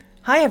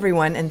Hi,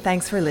 everyone, and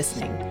thanks for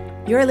listening.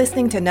 You're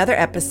listening to another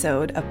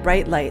episode of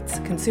Bright Lights,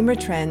 Consumer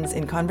Trends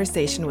in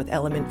Conversation with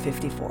Element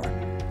 54.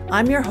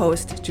 I'm your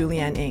host,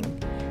 Julianne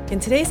Ng. In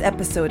today's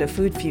episode of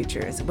Food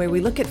Futures, where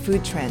we look at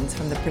food trends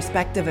from the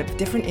perspective of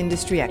different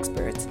industry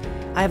experts,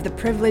 I have the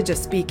privilege of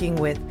speaking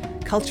with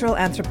cultural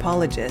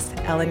anthropologist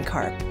Ellen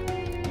Karp.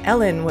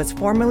 Ellen was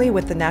formerly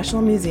with the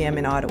National Museum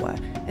in Ottawa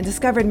and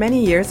discovered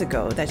many years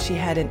ago that she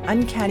had an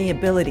uncanny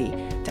ability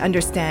to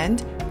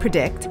understand,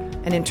 predict,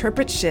 and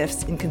interpret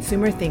shifts in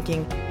consumer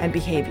thinking and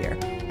behavior,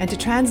 and to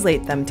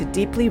translate them to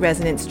deeply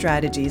resonant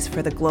strategies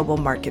for the global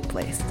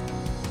marketplace.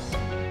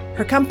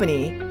 Her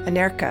company,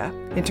 Anerka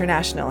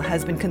International,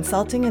 has been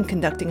consulting and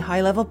conducting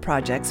high-level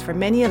projects for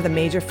many of the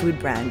major food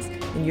brands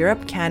in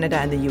Europe, Canada,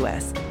 and the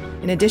US,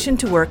 in addition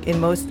to work in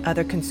most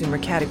other consumer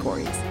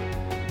categories.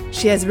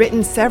 She has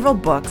written several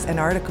books and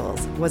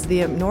articles, was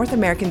the North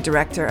American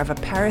director of a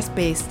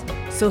Paris-based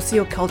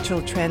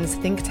sociocultural trends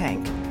think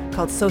tank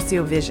called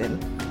Sociovision,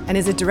 and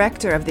is a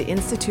director of the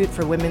Institute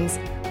for Women's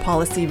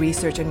Policy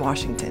Research in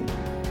Washington.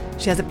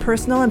 She has a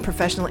personal and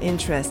professional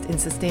interest in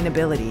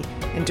sustainability,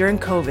 and during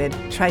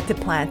COVID, tried to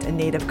plant a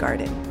native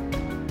garden.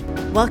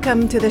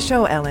 Welcome to the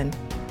show, Ellen.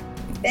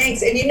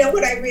 Thanks. And you know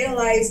what I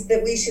realized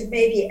that we should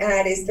maybe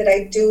add is that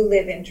I do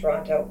live in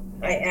Toronto.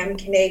 I am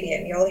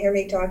Canadian. You'll hear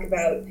me talk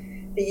about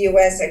the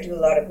US. I do a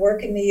lot of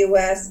work in the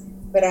US,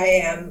 but I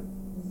am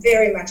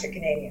very much a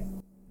Canadian.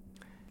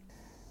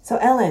 So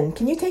Ellen,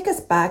 can you take us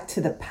back to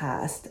the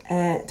past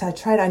and to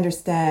try to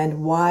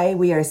understand why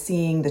we are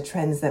seeing the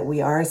trends that we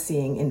are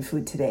seeing in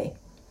food today?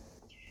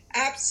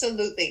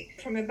 Absolutely.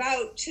 From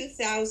about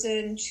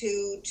 2000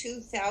 to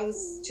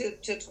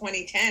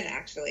 2010,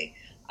 actually,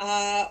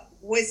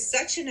 was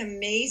such an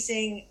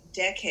amazing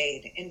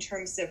decade in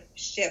terms of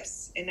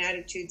shifts in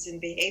attitudes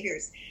and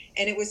behaviors.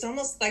 And it was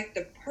almost like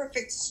the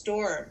perfect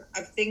storm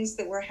of things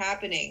that were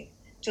happening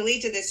to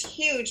lead to this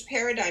huge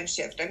paradigm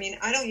shift. I mean,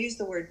 I don't use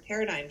the word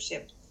paradigm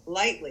shift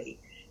lightly,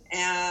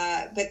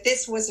 but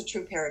this was a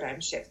true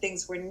paradigm shift.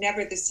 Things were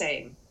never the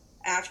same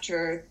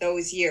after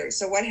those years.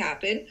 So what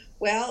happened?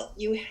 Well,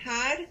 you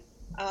had,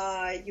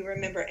 you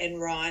remember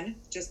Enron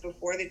just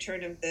before the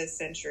turn of the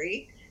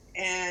century,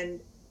 and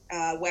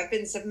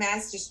weapons of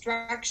mass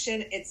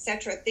destruction,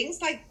 etc.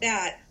 Things like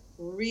that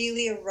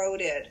really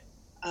eroded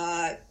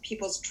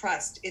people's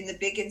trust in the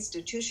big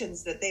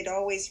institutions that they'd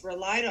always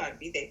relied on,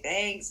 be they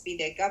banks, be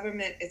they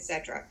government,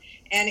 etc.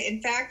 And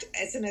in fact,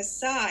 as an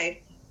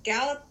aside,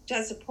 Gallup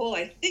does a poll,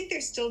 I think they're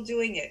still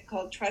doing it,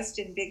 called Trust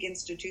in Big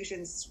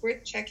Institutions. It's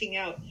worth checking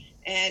out.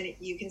 And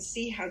you can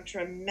see how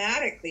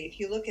dramatically, if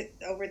you look at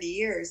over the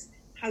years,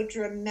 how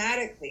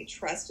dramatically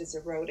trust is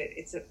eroded.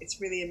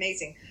 It's really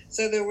amazing.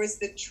 So there was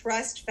the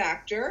trust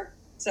factor.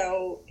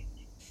 So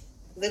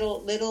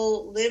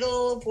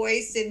little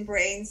voice in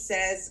brain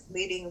says,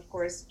 leading, of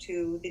course,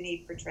 to the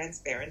need for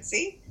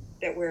transparency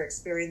that we're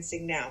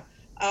experiencing now.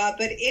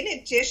 But in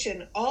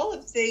addition, all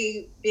of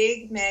the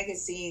big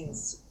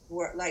magazines,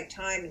 like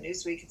Time and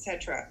Newsweek,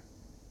 etc.,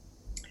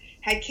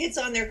 had kids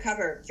on their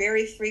cover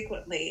very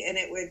frequently, and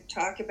it would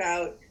talk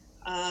about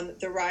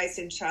the rise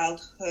in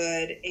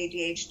childhood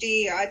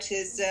ADHD,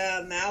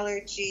 autism,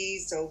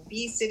 allergies,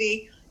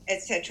 obesity,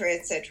 etc.,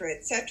 etc.,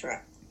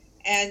 etc.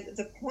 And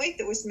the point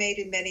that was made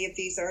in many of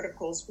these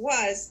articles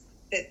was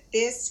that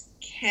this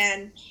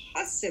can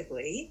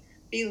possibly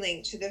be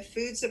linked to the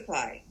food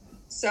supply.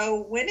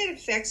 So when it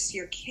affects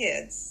your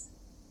kids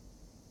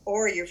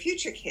or your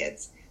future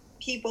kids,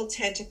 people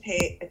tend to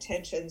pay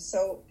attention.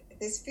 So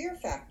this fear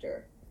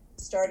factor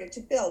started to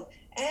build.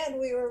 And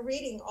we were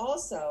reading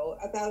also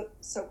about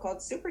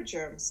so-called super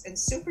germs and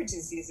super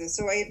diseases.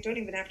 So I don't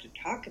even have to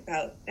talk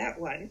about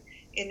that one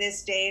in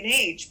this day and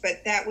age.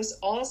 But that was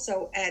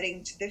also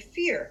adding to the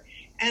fear.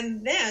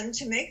 And then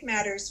to make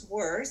matters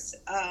worse,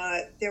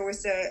 there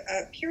was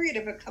a period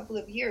of a couple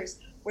of years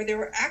where there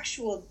were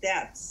actual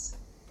deaths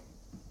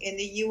in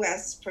the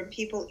U.S. from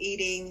people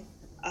eating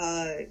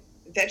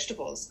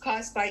vegetables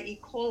caused by E.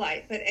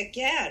 coli. But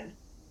again,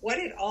 what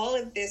did all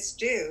of this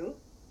do?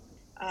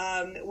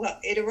 Well,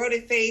 it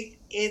eroded faith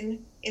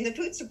in the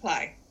food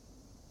supply,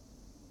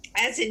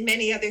 as in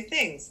many other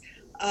things.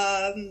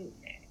 And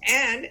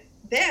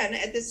then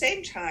at the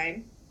same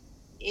time,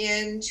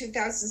 in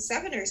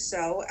 2007 or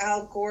so,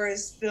 Al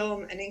Gore's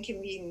film An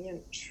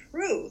Inconvenient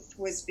Truth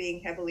was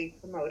being heavily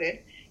promoted.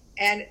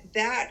 And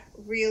that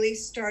really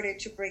started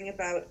to bring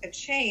about a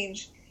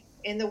change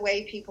in the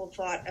way people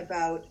thought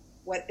about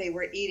what they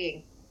were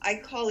eating.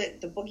 I call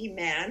it the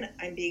boogeyman.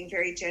 I'm being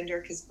very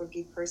gender because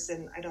boogie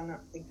person, I don't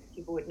think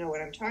people would know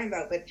what I'm talking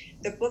about, but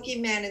the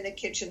boogeyman in the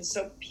kitchen.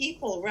 So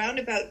people around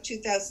about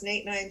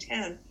 2008, 9,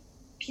 10,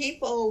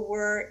 people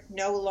were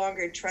no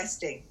longer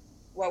trusting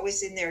what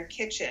was in their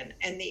kitchen.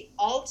 And the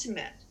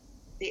ultimate,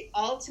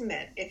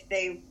 if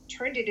they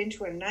turned it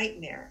into a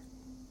nightmare,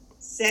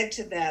 said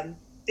to them,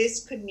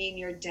 this could mean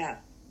your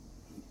death.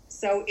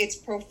 So it's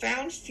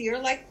profound fear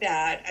like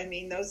that. I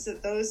mean, those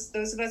of us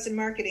in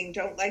marketing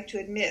don't like to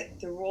admit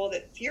the role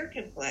that fear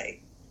can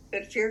play,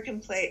 but fear can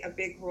play a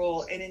big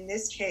role. And in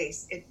this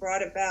case, it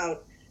brought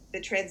about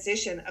the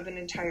transition of an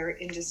entire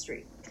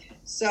industry.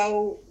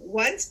 So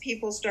once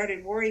people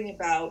started worrying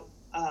about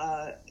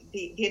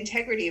the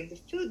integrity of the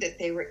food that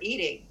they were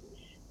eating,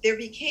 there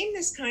became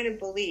this kind of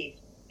belief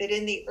that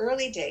in the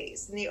early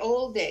days, in the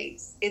old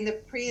days, in the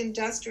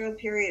pre-industrial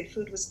period,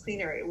 food was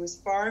cleaner. It was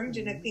farmed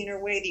in a cleaner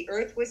way. The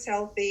earth was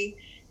healthy,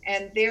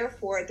 and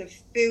therefore the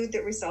food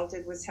that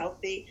resulted was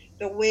healthy.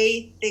 The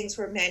way things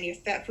were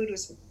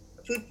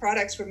food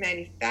products were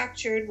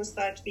manufactured was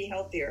thought to be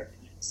healthier.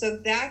 So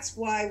that's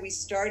why we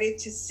started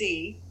to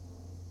see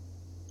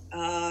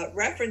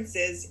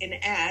references in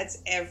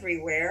ads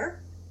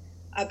everywhere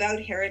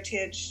about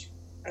heritage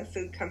of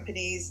food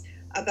companies,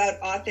 about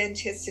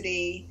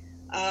authenticity.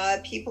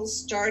 People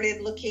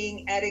started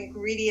looking at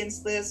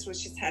ingredients lists,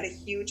 which has had a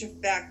huge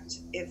effect.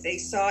 If they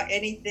saw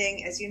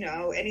anything, as you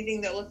know,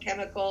 anything that looked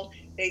chemical,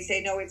 they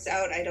say, no, it's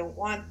out, I don't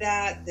want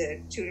that.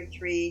 The 2 to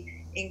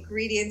 3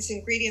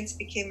 ingredients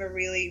became a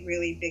really,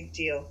 really big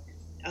deal.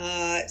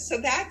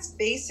 So that's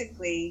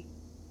basically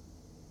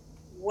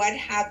what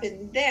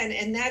happened then,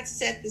 and that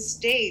set the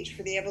stage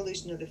for the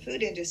evolution of the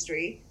food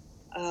industry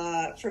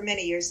for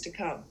many years to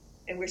come.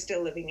 And we're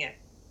still living it,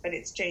 but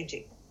it's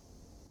changing.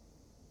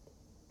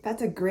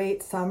 That's a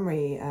great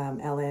summary,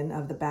 Ellen,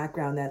 of the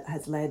background that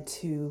has led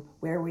to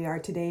where we are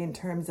today in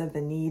terms of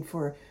the need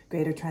for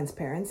greater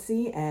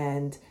transparency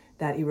and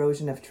that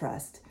erosion of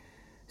trust.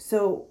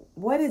 So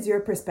what is your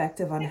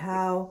perspective on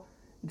how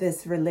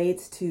this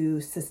relates to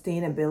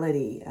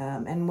sustainability?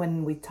 And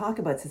when we talk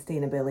about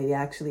sustainability,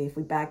 actually, if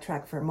we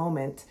backtrack for a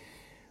moment,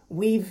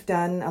 we've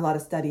done a lot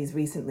of studies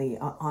recently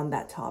on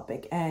that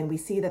topic, and we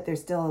see that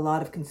there's still a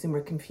lot of consumer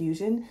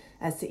confusion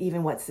as to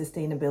even what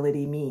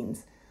sustainability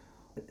means.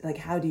 Like,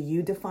 how do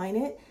you define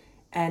it?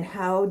 And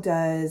how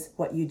does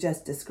what you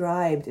just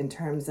described in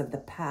terms of the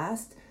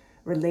past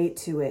relate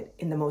to it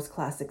in the most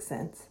classic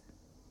sense?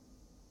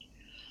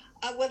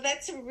 Well,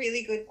 that's a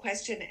really good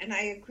question, and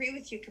I agree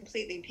with you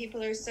completely.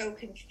 People are so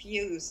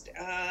confused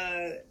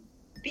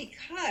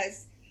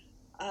because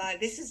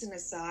this is an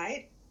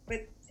aside,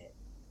 but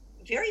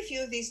very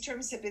few of these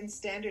terms have been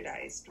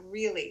standardized,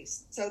 really.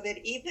 So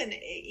that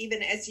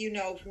even as you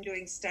know from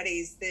doing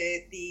studies,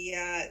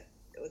 the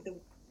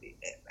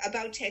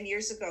about 10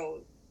 years ago,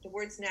 the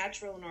words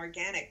natural and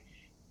organic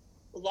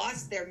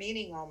lost their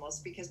meaning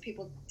almost because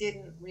people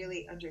didn't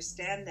really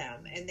understand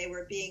them, and the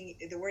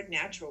word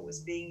natural was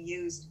being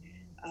used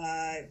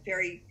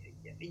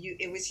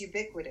it was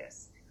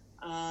ubiquitous,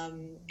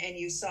 and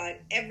you saw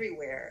it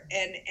everywhere,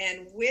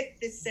 and with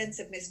this sense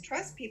of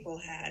mistrust people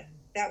had,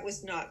 that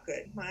was not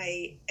good.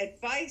 My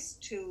advice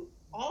to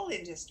all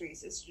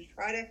industries is to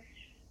try to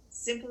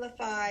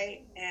simplify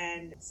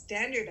and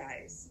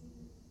standardize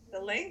the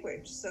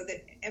language so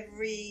that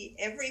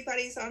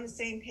everybody's on the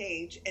same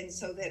page, and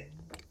so that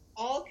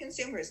all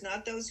consumers,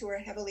 not those who are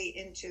heavily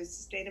into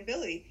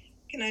sustainability,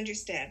 can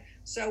understand.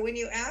 So when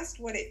you asked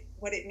what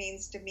it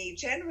means to me,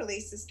 generally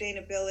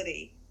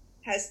sustainability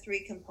has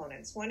 3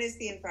 components. One is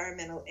the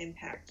environmental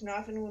impact, and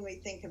often when we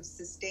think of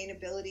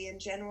sustainability in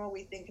general,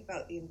 we think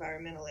about the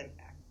environmental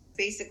impact,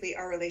 basically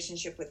our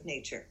relationship with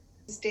nature.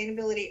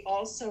 Sustainability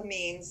also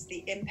means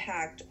the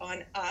impact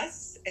on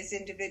us as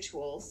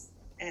individuals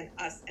and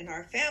us and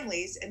our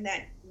families, and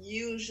that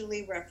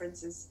usually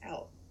references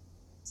health.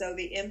 So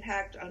the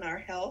impact on our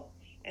health,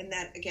 and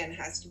that again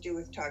has to do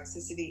with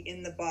toxicity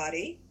in the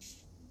body.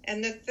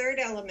 And the third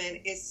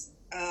element is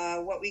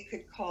what we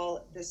could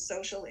call the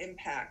social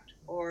impact,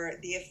 or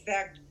the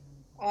effect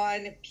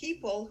on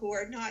people who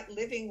are not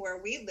living where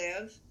we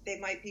live. They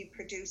might be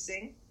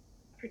producing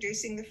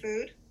the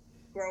food,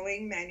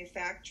 growing,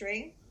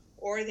 manufacturing,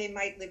 or they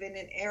might live in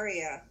an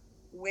area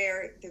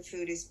where the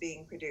food is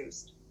being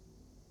produced.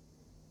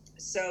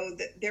 So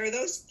there are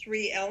those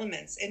 3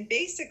 elements, and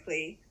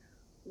basically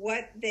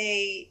what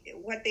they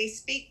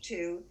speak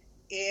to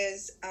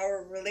is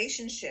our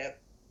relationship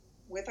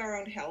with our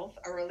own health,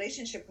 our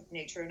relationship with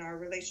nature, and our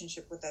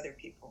relationship with other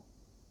people.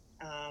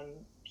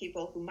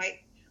 People who might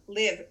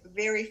live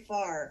very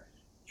far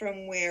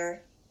from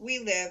where we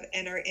live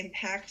and are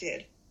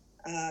impacted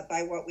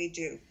by what we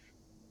do.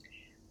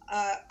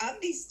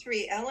 Of these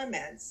 3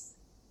 elements,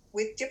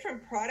 with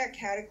different product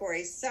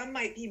categories, some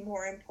might be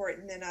more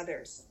important than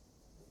others.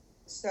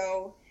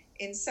 So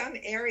in some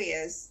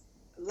areas,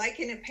 like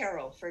in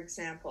apparel, for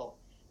example,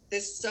 the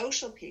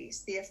social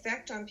piece, the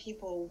effect on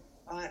people,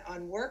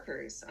 on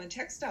workers, on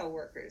textile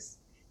workers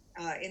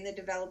in the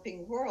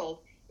developing world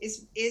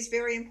is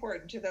very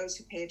important to those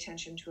who pay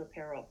attention to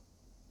apparel.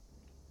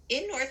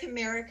 In North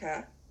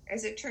America,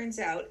 as it turns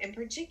out, and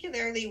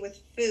particularly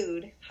with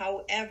food,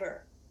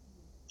 however,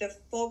 the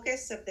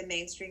focus of the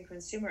mainstream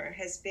consumer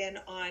has been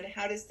on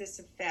how does this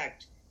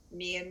affect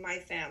me and my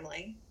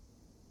family.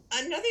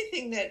 Another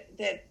thing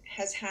that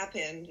has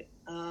happened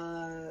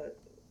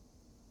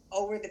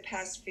over the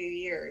past few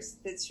years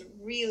that's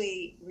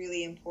really,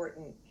 really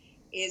important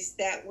is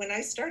that when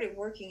I started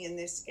working in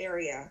this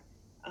area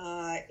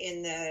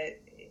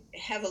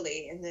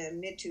heavily in the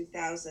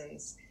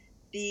mid-2000s,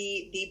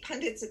 the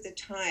pundits at the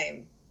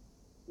time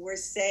were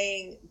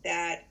saying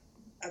that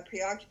a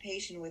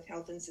preoccupation with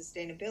health and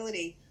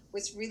sustainability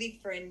was really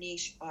for a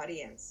niche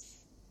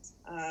audience.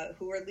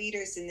 who are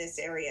leaders in this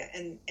area,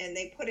 and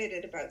they put it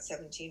at about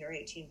 17 or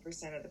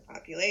 18% of the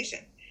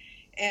population.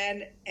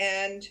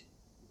 And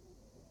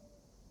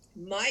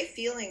my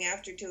feeling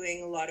after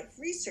doing a lot of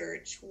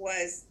research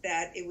was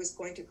that it was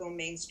going to go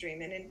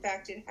mainstream, and in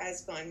fact it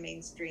has gone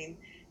mainstream,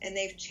 and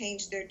they've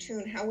changed their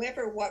tune.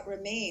 However, what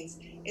remains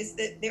is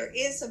that there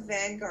is a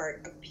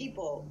vanguard of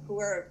people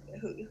who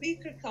you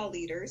could call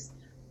leaders,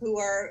 who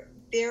are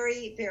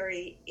very,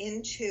 very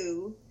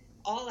into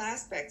all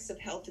aspects of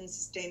health and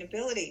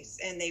sustainability,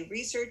 and they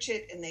research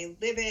it and they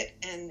live it,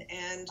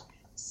 and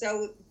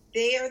so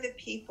they are the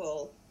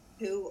people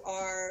who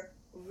are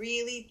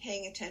really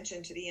paying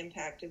attention to the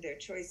impact of their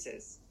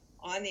choices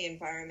on the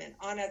environment,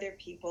 on other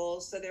people.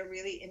 So they're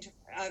really into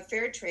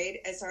fair trade,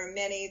 as are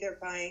many. They're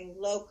buying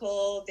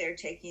local. They're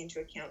taking into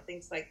account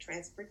things like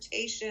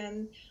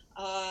transportation.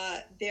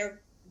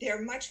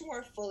 They're much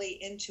more fully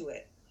into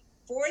it.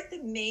 For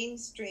the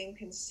mainstream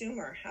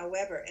consumer,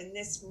 however, and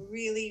this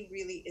really,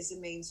 really is a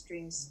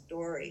mainstream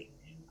story,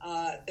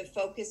 the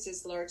focus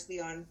is largely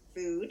on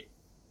food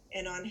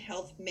and on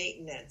health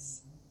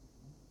maintenance,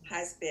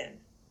 has been.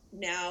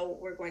 Now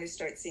we're going to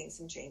start seeing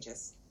some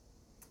changes.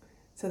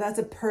 So that's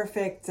a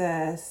perfect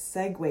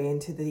segue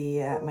into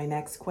my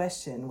next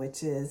question,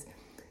 which is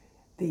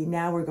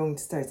now we're going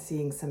to start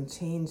seeing some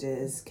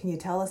changes. Can you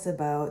tell us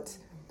about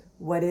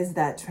what is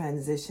that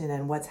transition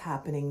and what's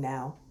happening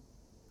now?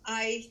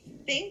 I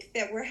think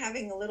that we're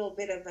having a little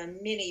bit of a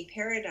mini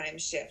paradigm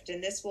shift,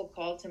 and this will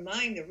call to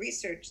mind the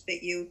research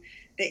that you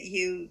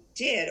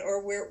did,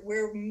 or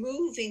we're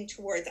moving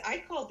towards.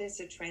 I call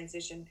this a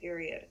transition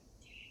period,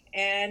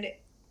 and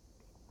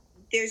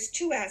there's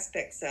two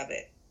aspects of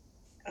it.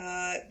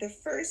 The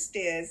first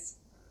is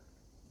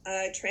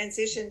a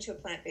transition to a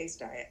plant-based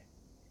diet.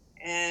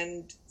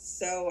 And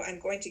so I'm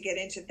going to get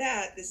into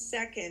that. The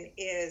second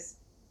is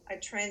a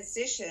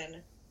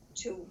transition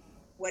to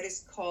what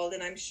is called,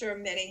 and I'm sure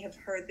many have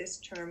heard this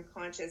term,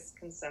 conscious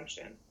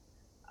consumption.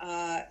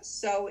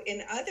 So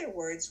in other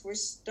words, we're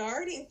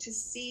starting to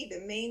see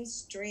the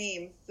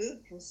mainstream food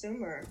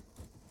consumer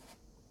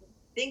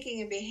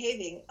thinking and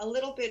behaving a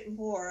little bit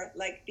more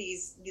like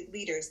these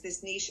leaders,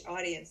 this niche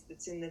audience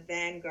that's in the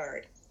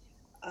vanguard.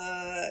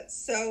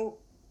 So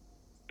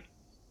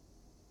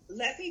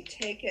let me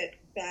take it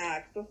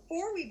back.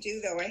 Before we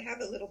do, though, I have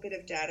a little bit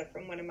of data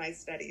from one of my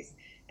studies,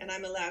 and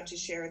I'm allowed to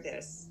share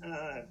this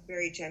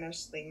very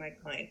generously. My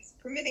clients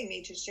permitting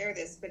me to share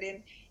this, but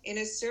in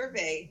a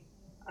survey,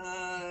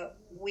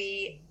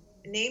 we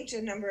named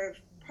a number of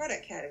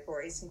product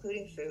categories,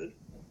 including food,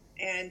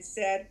 and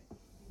said,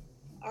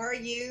 are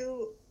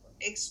you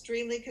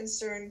extremely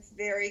concerned,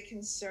 very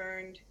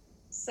concerned,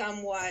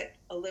 somewhat,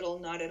 a little,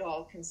 not at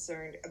all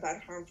concerned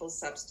about harmful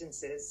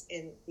substances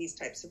in these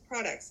types of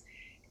products?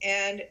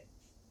 And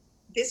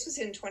this was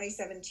in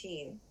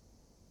 2017.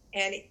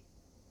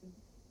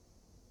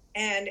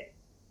 And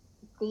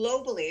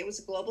globally, it was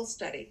a global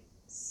study,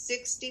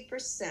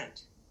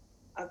 60%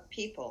 of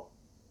people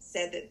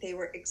said that they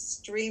were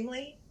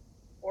extremely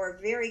or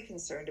very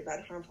concerned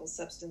about harmful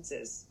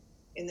substances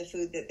in the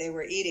food that they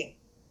were eating.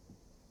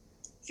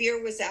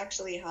 Fear was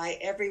actually high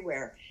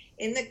everywhere.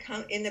 In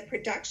the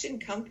production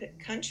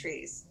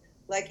countries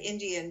like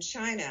India and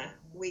China,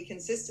 we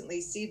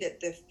consistently see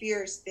that the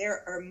fears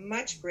there are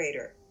much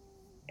greater.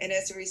 And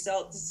as a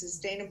result, the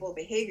sustainable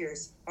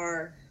behaviors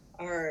are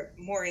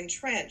more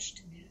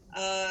entrenched.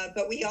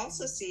 But we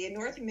also see in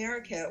North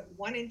America,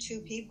 1 in 2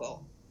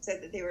 people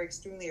said that they were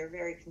extremely or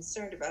very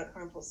concerned about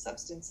harmful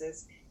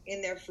substances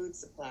in their food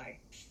supply.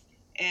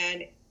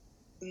 And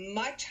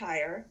much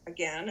higher,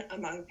 again,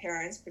 among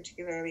parents,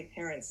 particularly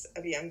parents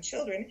of young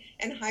children,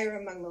 and higher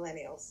among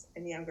millennials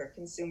and younger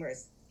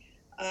consumers.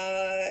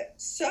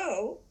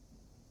 So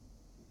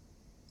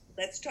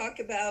let's talk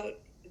about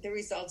the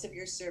results of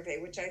your survey,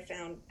 which I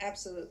found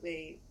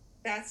absolutely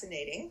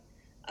fascinating.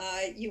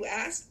 You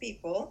asked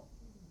people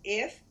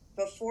if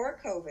before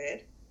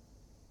COVID,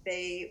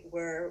 they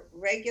were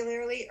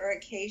regularly or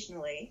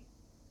occasionally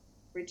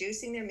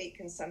reducing their meat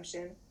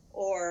consumption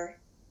or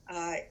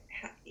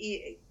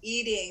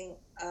eating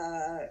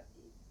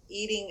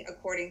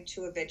according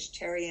to a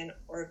vegetarian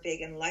or a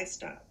vegan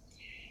lifestyle.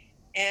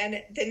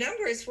 And the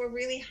numbers were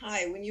really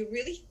high when you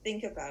really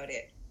think about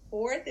it.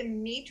 For the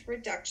meat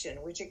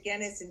reduction, which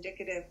again is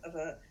indicative of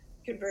a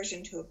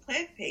conversion to a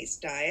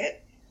plant-based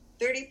diet,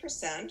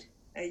 30%,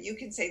 you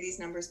can say these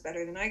numbers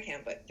better than I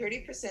can, but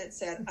 30%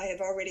 said, I have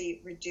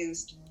already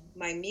reduced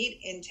my meat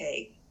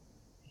intake.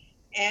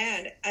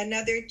 And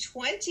another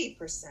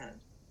 20%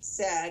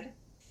 said,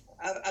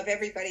 of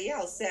everybody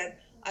else said,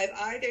 I've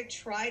either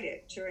tried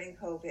it during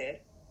COVID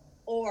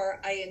or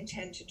I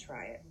intend to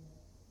try it.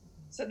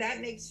 So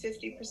that makes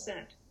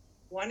 50%.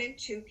 1 in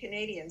 2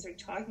 Canadians are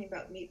talking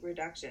about meat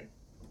reduction.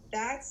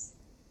 That's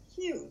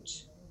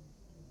huge.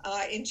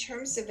 In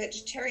terms of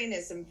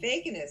vegetarianism,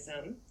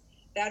 veganism,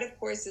 that of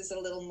course is a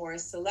little more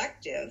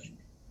selective,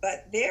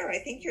 but there I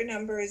think your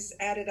numbers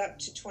added up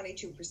to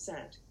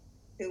 22%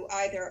 who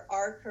either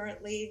are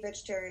currently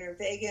vegetarian or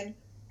vegan,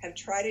 have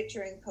tried it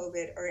during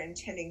COVID, or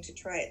intending to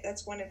try it.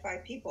 That's 1 in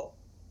 5 people.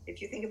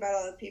 if you think about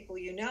all the people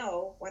you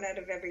know, 1 out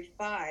of every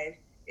 5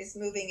 is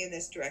moving in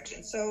this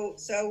direction.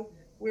 So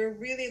we're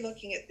really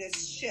looking at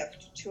this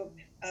shift to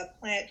a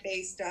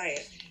plant-based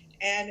diet.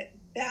 And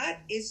that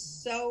is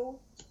so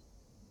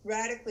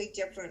radically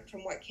different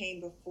from what came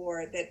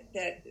before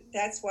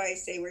that's why I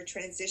say we're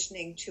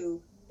transitioning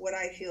to what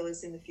I feel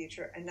is in the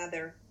future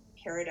another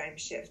paradigm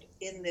shift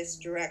in this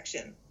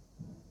direction.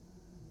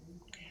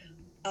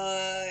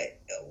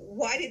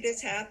 Why did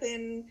this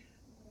happen?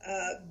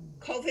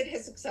 COVID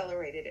has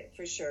accelerated it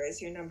for sure,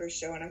 as your numbers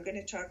show, and I'm going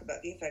to talk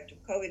about the effect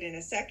of COVID in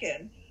a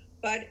second.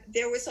 But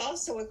there was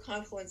also a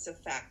confluence of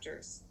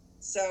factors.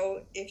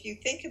 So if you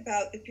think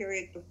about the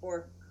period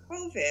before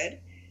COVID,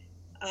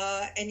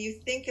 and you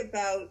think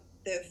about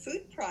the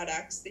food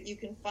products that you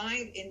can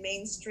find in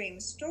mainstream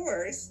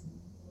stores,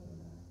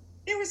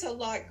 there was a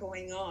lot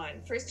going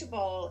on. First of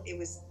all, it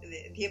was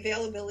the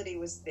availability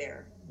was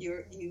there.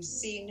 You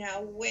see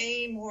now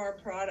way more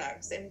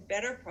products and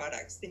better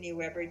products than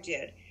you ever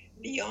did.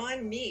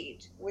 Beyond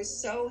Meat was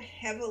so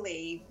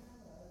heavily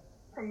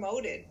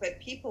promoted, but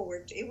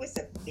it was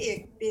a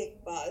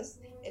big buzz,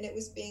 and it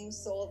was being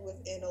sold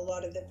within a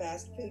lot of the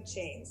fast food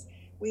chains.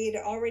 We had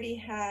already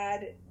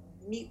had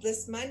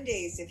Meatless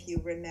Mondays, if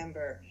you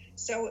remember.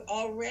 So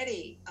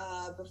already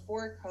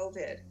before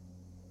COVID,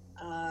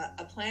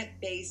 a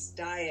plant-based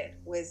diet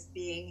was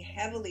being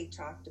heavily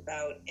talked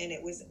about, and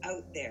it was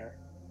out there.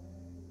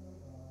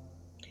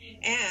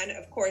 And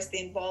of course, the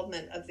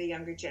involvement of the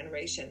younger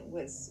generation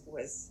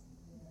was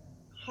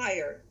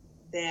higher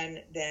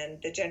than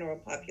the general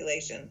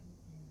population.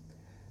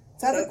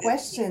 So I have a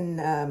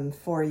question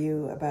for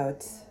you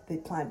about the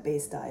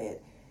plant-based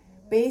diet.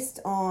 Based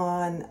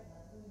on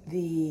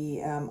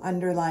the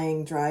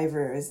underlying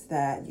drivers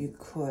that you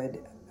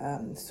could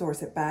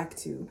source it back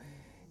to,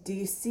 do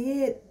you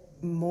see it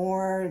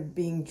more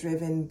being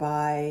driven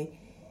by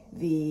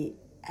the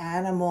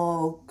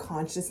animal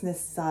consciousness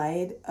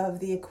side of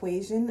the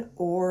equation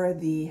or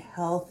the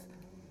health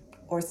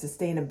or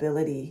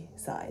sustainability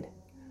side?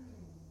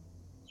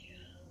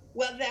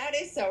 Well, that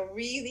is a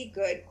really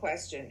good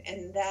question,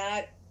 and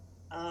that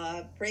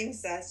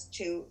brings us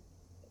to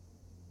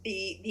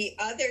the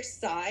other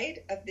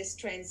side of this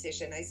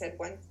transition. I said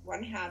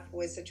one half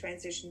was a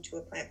transition to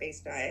a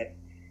plant-based diet,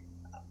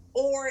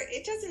 or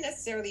it doesn't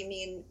necessarily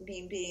mean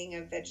being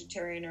a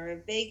vegetarian or a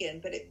vegan,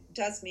 but it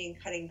does mean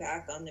cutting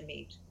back on the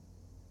meat.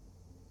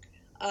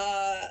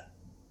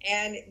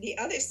 And the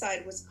other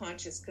side was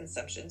conscious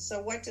consumption.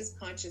 So what does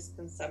conscious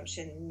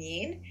consumption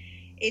mean?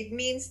 It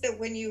means that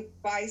when you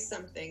buy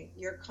something,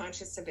 you're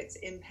conscious of its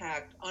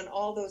impact on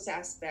all those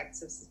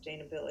aspects of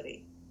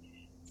sustainability.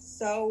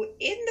 So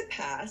in the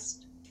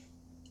past,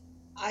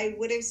 I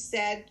would have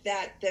said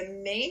that the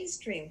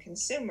mainstream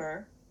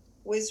consumer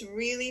was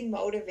really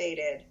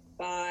motivated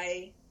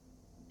by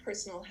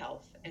personal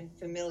health and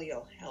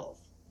familial health.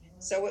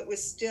 So it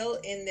was still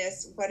in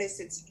this, what is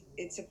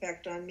its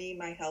effect on me,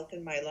 my health,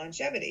 and my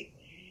longevity?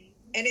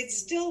 And it's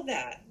still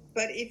that.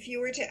 But if you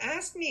were to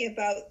ask me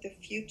about the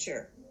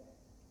future,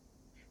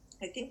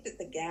 I think that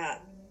the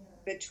gap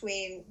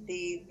between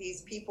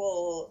these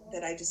people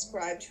that I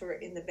described who are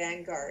in the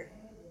vanguard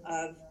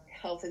of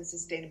health and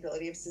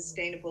sustainability, of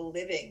sustainable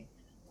living,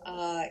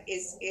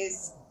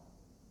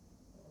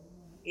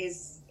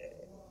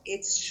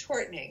 it's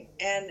shortening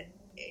and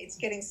it's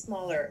getting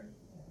smaller.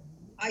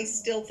 I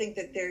still think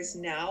that there's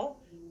now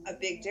a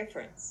big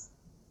difference.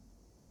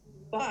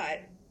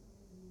 But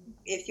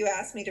if you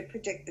ask me to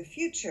predict the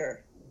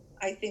future,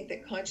 I think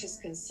that conscious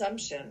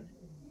consumption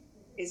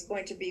is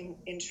going to be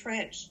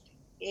entrenched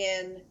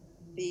in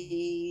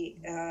the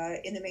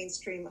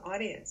mainstream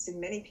audience, in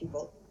many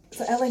people.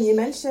 So Ellen, you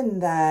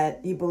mentioned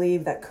that you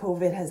believe that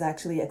COVID has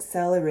actually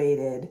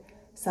accelerated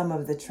some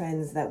of the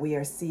trends that we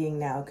are seeing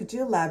now. Could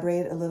you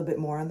elaborate a little bit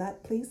more on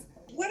that, please?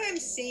 What I'm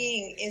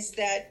seeing is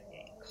that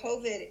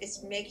COVID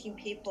is making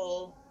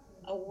people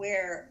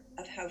aware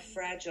of how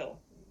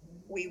fragile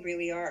we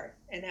really are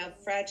and how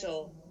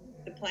fragile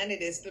the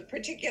planet is, but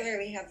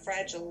particularly how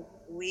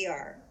fragile we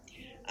are.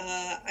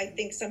 I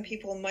think some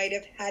people might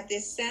have had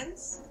this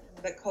sense,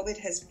 but COVID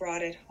has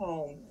brought it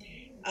home.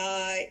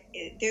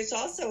 There's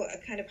also a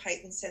kind of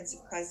heightened sense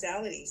of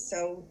causality.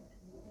 So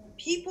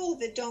people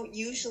that don't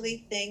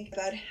usually think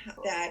about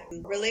that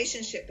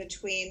relationship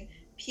between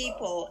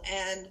people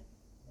and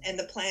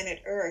the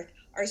planet Earth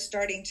are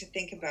starting to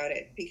think about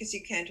it, because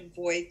you can't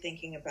avoid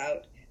thinking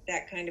about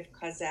that kind of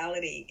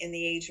causality in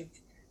the age of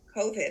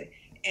COVID.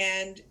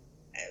 And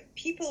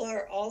people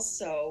are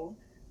also,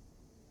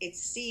 it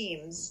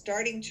seems,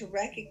 starting to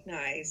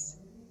recognize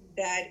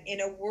that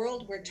in a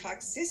world where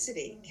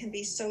toxicity can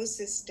be so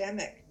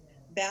systemic,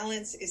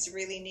 balance is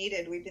really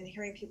needed. We've been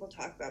hearing people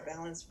talk about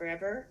balance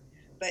forever,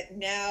 but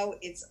now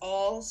it's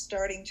all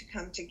starting to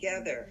come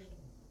together.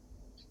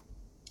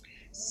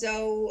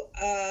 So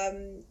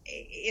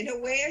in a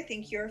way, I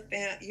think your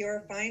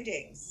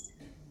findings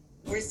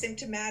were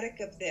symptomatic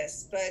of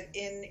this. But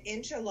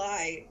in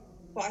July,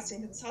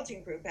 Boston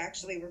Consulting Group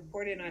actually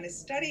reported on a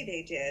study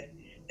they did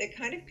that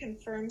kind of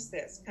confirms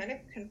this, kind of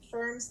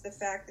confirms the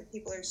fact that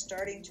people are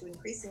starting to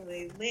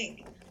increasingly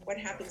link what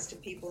happens to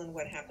people and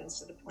what happens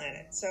to the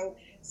planet. So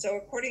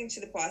according to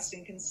the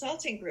Boston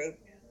Consulting Group,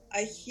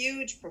 a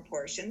huge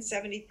proportion,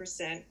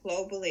 70%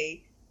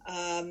 globally,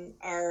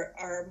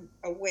 are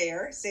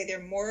aware, say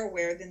they're more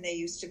aware than they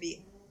used to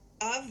be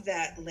of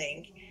that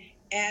link.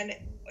 And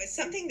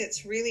something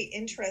that's really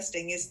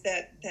interesting is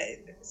that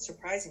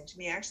surprising to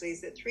me actually, is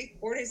that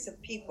 3/4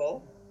 of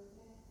people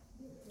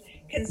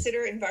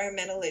consider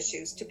environmental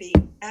issues to be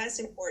as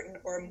important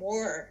or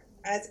more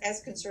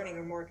as concerning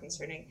or more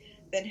concerning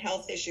than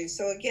health issues.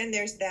 So again,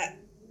 there's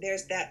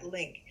that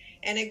link.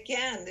 And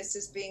again, this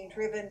is being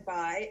driven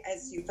by,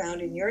 as you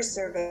found in your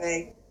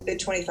survey, the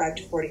 25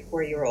 to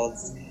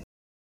 44-year-olds.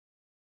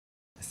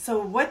 So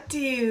what do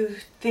you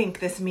think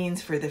this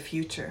means for the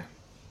future?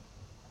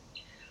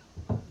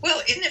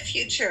 Well, in the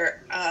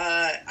future,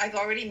 I've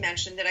already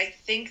mentioned that I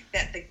think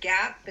that the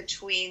gap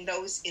between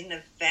those in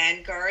the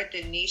vanguard,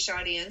 the niche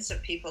audience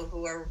of people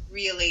who are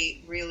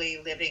really,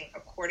 really living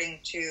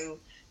according to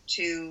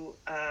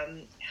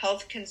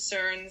health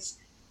concerns,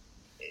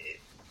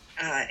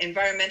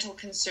 environmental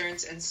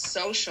concerns, and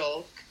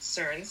social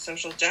concerns,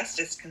 social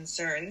justice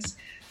concerns,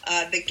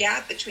 the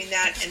gap between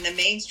that and the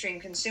mainstream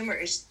consumer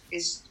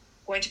is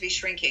going to be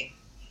shrinking.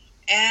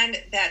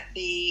 And that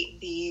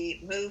the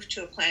move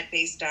to a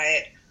plant-based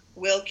diet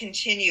will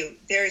continue.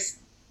 There's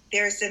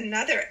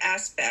another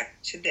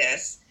aspect to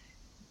this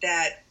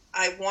that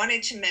I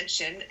wanted to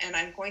mention, and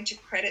I'm going to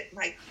credit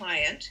my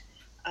client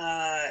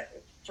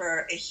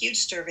for a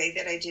huge survey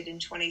that I did in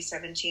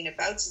 2017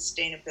 about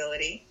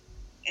sustainability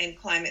and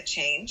climate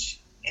change.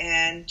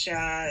 And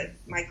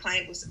my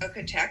client was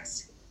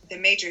Oeko-Tex, the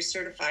major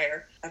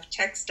certifier of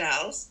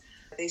textiles.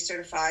 They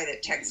certify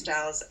that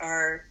textiles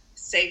are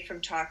safe from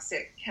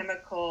toxic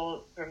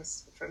chemical,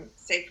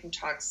 safe from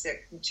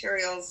toxic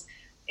materials,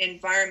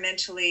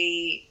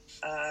 environmentally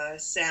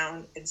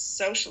sound and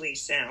socially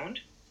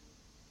sound.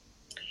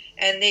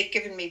 And they've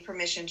given me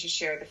permission to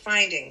share the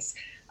findings.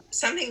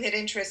 Something that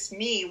interests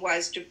me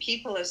was, do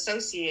people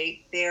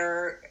associate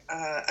their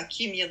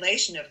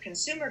accumulation of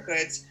consumer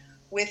goods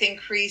with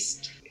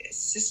increased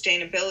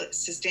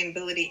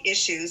sustainability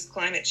issues,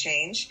 climate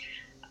change?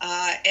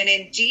 And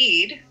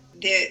indeed,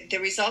 the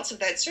results of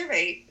that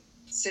survey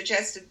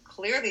suggested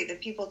clearly that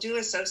people do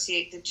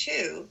associate the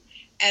two,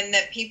 and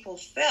that people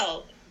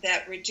felt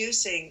that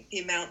reducing the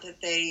amount that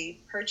they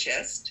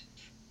purchased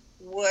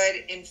would,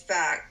 in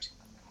fact,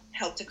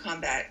 help to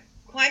combat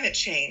climate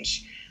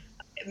change.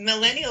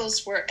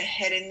 Millennials were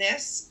ahead in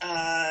this.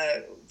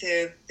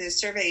 The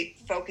survey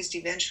focused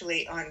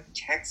eventually on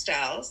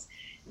textiles,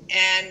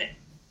 and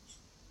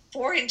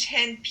 4 in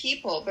 10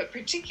 people, but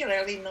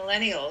particularly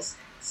millennials,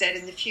 said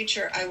in the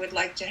future, I would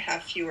like to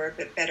have fewer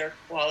but better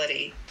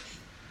quality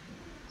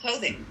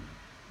clothing.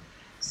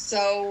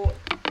 So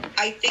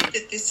I think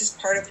that this is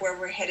part of where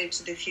we're headed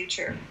to the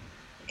future,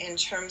 in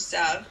terms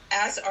of,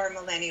 as are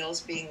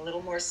millennials, being a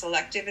little more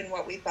selective in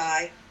what we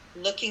buy,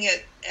 looking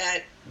at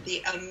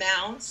the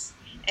amounts,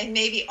 and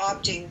maybe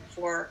opting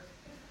for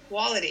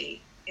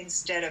quality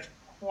instead of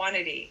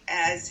quantity,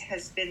 as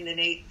has been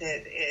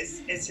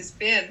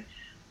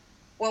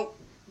what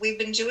we've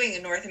been doing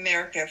in North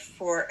America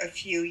for a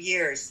few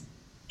years.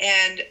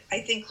 And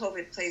I think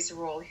COVID plays a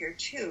role here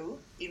too,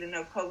 even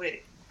though COVID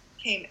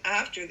came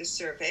after the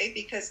survey,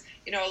 because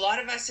a lot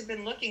of us have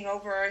been looking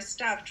over our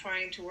stuff,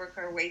 trying to work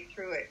our way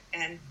through it,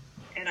 and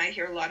I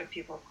hear a lot of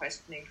people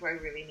questioning, do I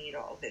really need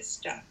all this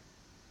stuff?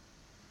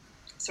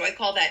 So I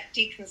call that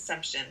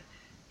deconsumption,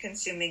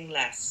 consuming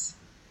less.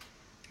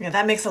 Yeah,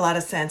 that makes a lot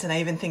of sense. And I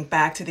even think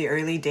back to the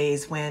early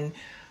days when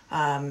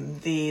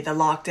the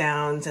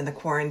lockdowns and the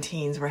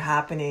quarantines were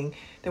happening.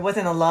 There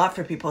wasn't a lot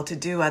for people to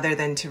do other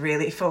than to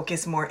really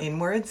focus more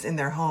inwards in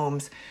their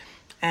homes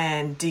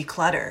and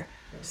declutter.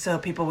 So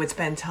people would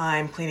spend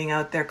time cleaning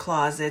out their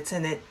closets,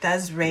 and it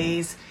does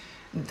raise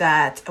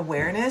that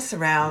awareness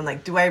around,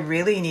 like, do I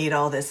really need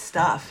all this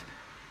stuff?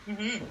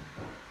 Mm-hmm.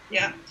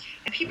 Yeah.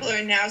 And people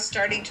are now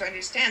starting to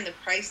understand the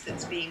price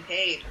that's being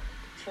paid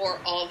for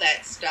all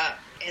that stuff,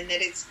 and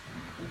that it's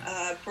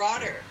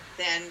broader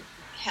than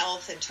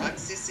health and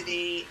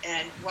toxicity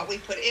and what we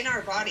put in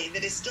our body,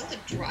 that is still the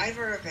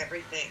driver of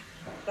everything,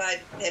 but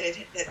that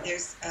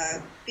there's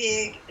a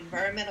big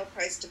environmental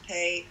price to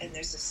pay, and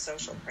there's a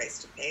social price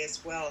to pay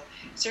as well.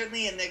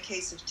 Certainly in the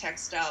case of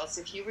textiles,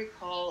 if you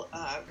recall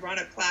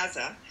Rana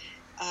Plaza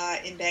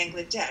in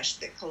Bangladesh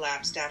that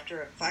collapsed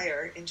after a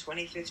fire in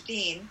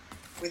 2015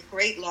 with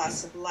great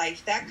loss of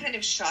life, that kind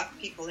of shocked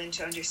people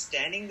into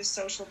understanding the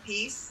social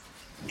piece.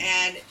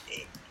 And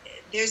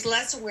there's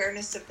less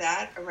awareness of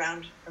that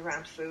around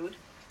food,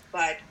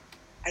 but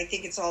I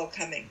think it's all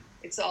coming.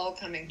 It's all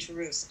coming to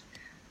roost.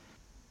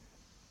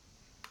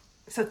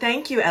 So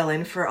thank you,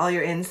 Ellen, for all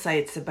your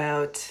insights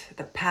about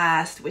the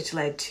past, which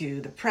led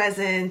to the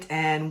present,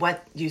 and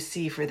what you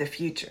see for the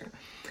future.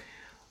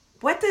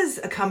 What does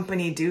a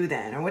company do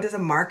then, or what does a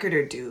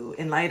marketer do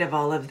in light of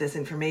all of this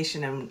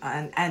information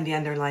and the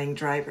underlying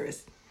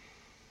drivers?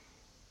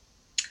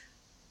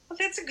 Well,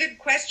 that's a good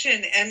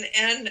question.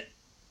 And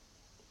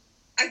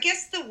I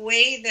guess the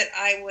way that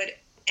I would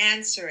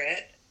answer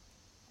it,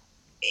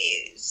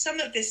 some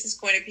of this is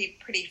going to be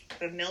pretty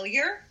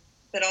familiar,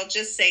 but I'll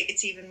just say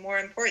it's even more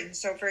important.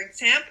 So, for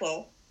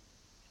example,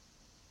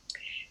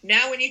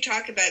 now when you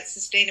talk about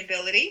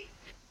sustainability,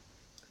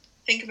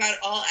 think about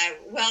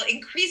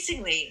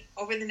increasingly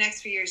over the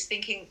next few years,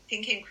 think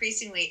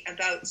increasingly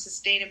about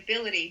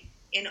sustainability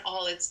in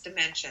all its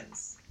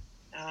dimensions.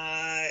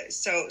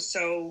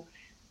 So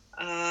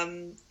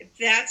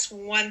that's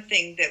one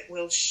thing that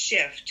will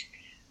shift.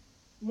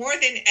 More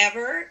than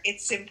ever,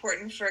 it's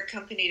important for a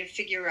company to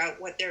figure out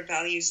what their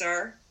values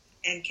are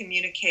and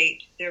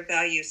communicate their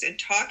values and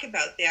talk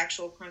about the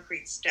actual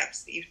concrete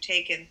steps that you've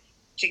taken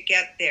to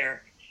get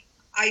there.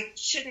 I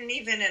shouldn't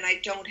even, and I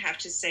don't have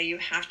to say, you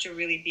have to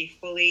really be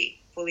fully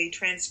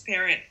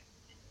transparent.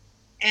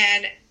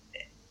 And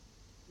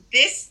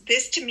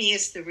this to me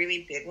is the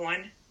really big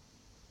one.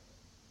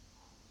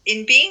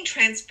 In being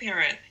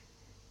transparent,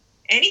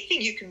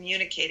 anything you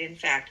communicate, in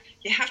fact,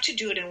 you have to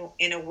do it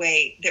in a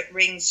way that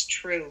rings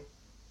true.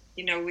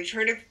 You know, we've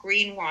heard of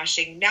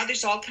greenwashing. Now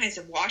there's all kinds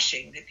of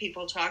washing that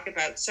people talk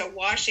about. So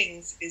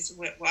washing is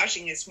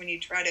when you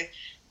try to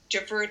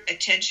divert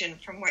attention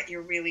from what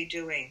you're really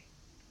doing,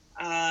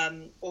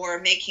 or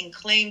making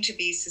claim to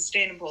be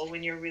sustainable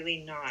when you're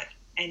really not.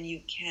 And you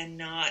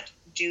cannot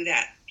do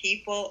that.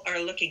 People are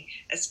looking,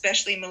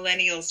 especially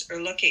millennials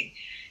are looking.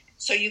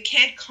 So you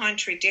can't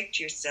contradict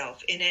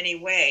yourself in any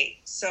way.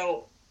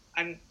 So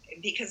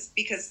because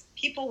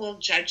people will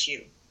judge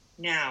you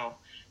now.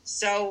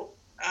 So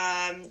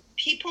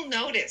people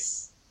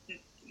notice.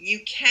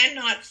 You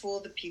cannot fool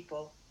the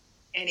people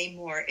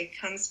anymore. It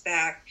comes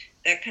back,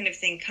 that kind of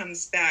thing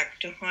comes back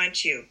to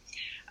haunt you.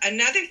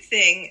 Another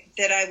thing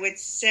that I would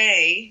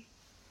say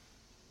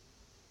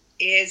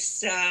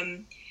is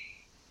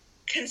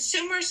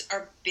consumers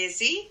are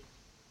busy,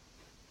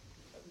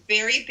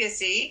 very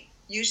busy,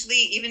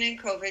 usually even in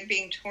COVID,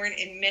 being torn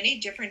in many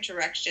different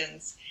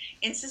directions.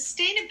 And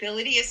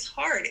sustainability is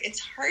hard. It's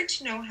hard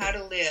to know how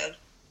to live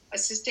a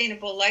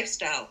sustainable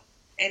lifestyle.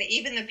 And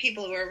even the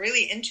people who are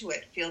really into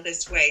it feel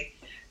this way.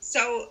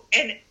 So,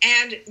 and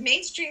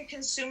mainstream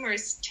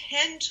consumers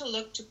tend to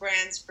look to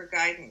brands for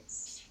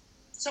guidance.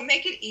 So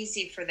make it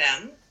easy for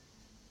them,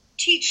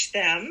 teach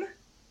them,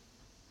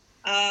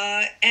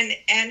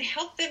 and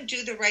help them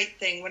do the right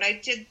thing. When I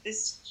did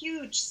this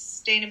huge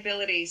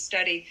sustainability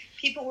study,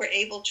 people were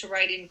able to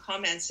write in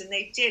comments, and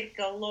they did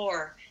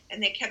galore.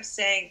 And they kept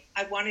saying,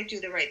 I want to do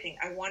the right thing.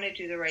 I want to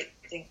do the right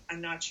thing.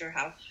 I'm not sure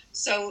how.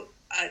 So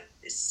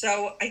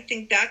I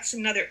think that's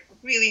another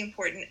really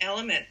important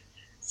element.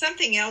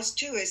 Something else,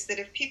 too, is that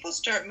if people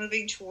start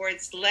moving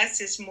towards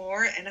less is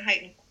more and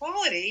heightened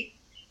quality,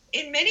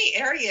 in many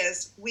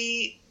areas,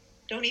 we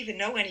don't even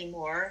know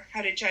anymore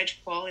how to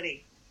judge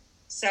quality.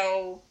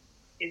 So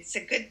it's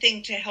a good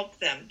thing to help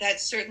them.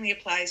 That certainly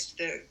applies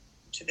to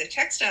the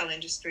textile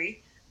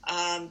industry,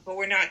 but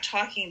we're not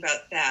talking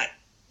about that.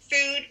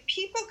 Food,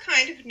 people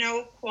kind of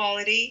know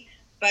quality,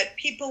 but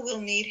people will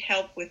need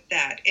help with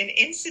that. And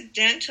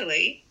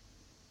incidentally,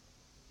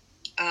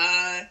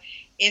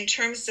 in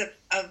terms of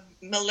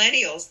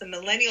millennials, the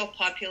millennial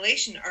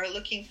population are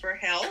looking for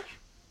health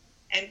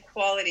and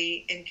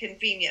quality and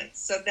convenience.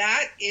 So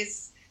that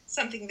is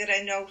something that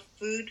I know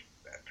food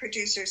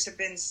producers have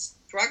been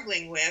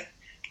struggling with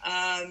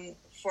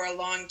for a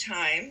long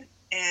time.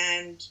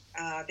 And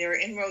there are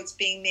inroads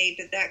being made,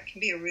 but that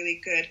can be a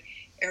really good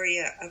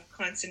area of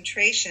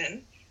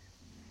concentration.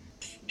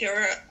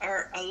 There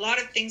are a lot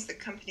of things that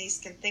companies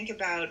can think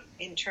about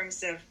in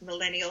terms of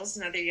millennials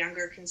and other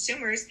younger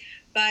consumers,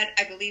 but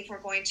I believe we're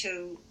going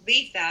to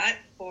leave that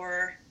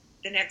for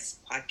the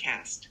next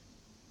podcast.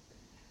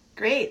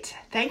 Great.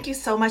 Thank you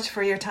so much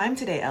for your time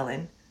today,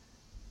 Ellen.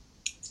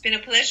 It's been a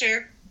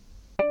pleasure.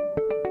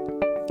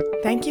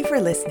 Thank you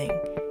for listening.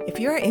 If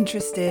you are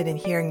interested in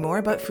hearing more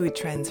about food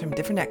trends from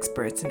different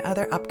experts and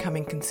other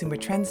upcoming consumer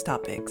trends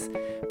topics,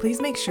 please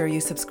make sure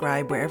you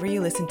subscribe wherever you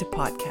listen to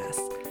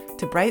podcasts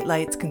to Bright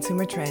Lights,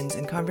 Consumer Trends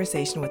in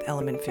Conversation with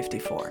Element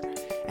 54.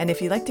 And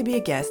if you'd like to be a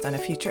guest on a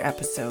future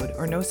episode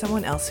or know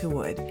someone else who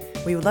would,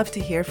 we would love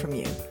to hear from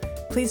you.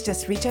 Please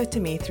just reach out to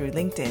me through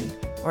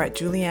LinkedIn or at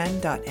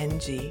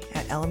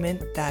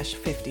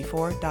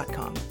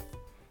julianne.ng@element-54.com.